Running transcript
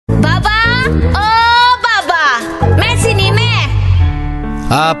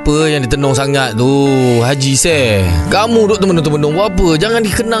Apa yang ditenung sangat tu, Haji Seh? Kamu duk temenung-temenung buat apa? Jangan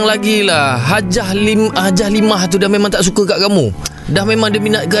dikenang lagi lah. Hajah Limah tu dah memang tak suka kat kamu. Dah memang dia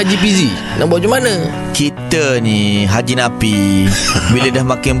minat ke Haji Fizi. Nak buat macam mana? Kita ni Haji Napi bila dah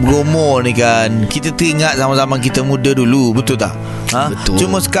makin berumur ni kan, kita teringat zaman-zaman kita muda dulu. Betul tak? Betul.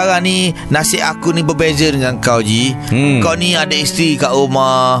 Cuma sekarang ni nasib aku ni berbeza dengan kau, Ji. Kau ni ada isteri kat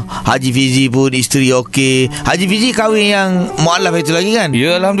rumah. Haji Fizi pun isteri okey. Haji Fizi kahwin yang mualaf itu lagi kan?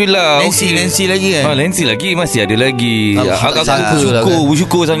 Ya, Alhamdulillah. Nancy lagi kan? Nancy lagi, masih ada lagi. Aku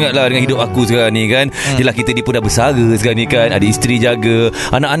bersyukur sangat lah dengan hidup aku sekarang ni kan. Yelah, kita ni pun dah bersara sekarang ni kan. Ada isteri jaga.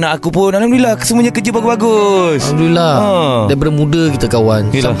 Anak-anak aku pun Alhamdulillah semuanya kerja bagus-bagus. Alhamdulillah. Daripada muda kita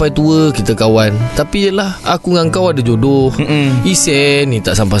kawan, sampai tua kita kawan. Tapi yelah, aku dengan kau ada jodoh. Isen ni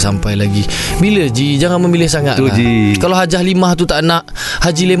tak sampai-sampai lagi. Bila Ji, jangan memilih sangat lah. Kalau Hajah Limah tu tak nak,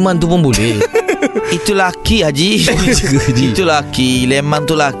 Haji Leman tu pun boleh. Itu laki, Haji. Itu laki. Leman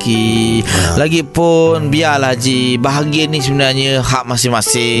tu laki. Lagipun biarlah, Haji. Bahagia ni sebenarnya hak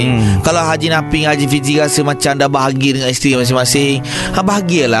masing-masing. Kalau Haji Napi, Haji Fizi rasa macam dah bahagia dengan isteri masing-masing,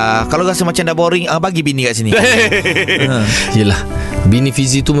 bahagialah. Kalau rasa macam dah boring, bagi bini kat sini. Yelah, bini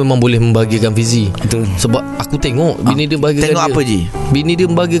Fizi tu memang boleh membahagiakan Fizi. Betul. Sebab aku tengok bini dia bahagiakan tengok dia. Apa, Ji? Bini dia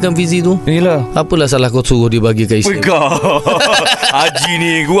membahagiakan Fizi tu. Yelah. Apalah salah kau suruh dia bahagiakan isteri? Haji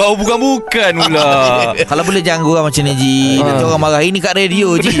ni gua bukan pula. Kalau boleh jangan gurau macam ni, Ji. Nanti orang marah. Ini kat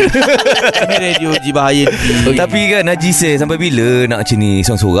radio, Ji. Ini radio, Ji. Bahaya, Ji. Tapi kan Haji Seh, sampai bila nak macam ni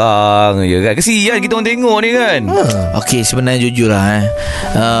seorang-seorang, ya kan? Kesian kita orang tengok ni kan. Okey, sebenarnya jujur lah,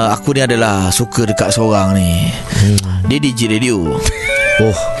 aku ni adalah suka dekat seorang ni. Dia DJ radio.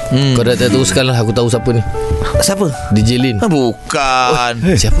 Kau dah teruskan lah. Aku tahu siapa ni. Siapa? DJ Lin. Bukan.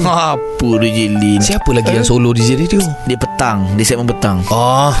 Siapa? Apa DJ Lin? Siapa lagi yang solo DJ radio? Dia petang. Dia segmen petang.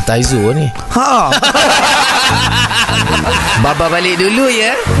 Taizo ni. Baba balik dulu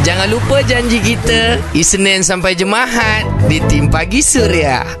ya. Jangan lupa janji kita Isnin sampai Jumaat di Tim Pagi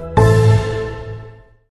Suria.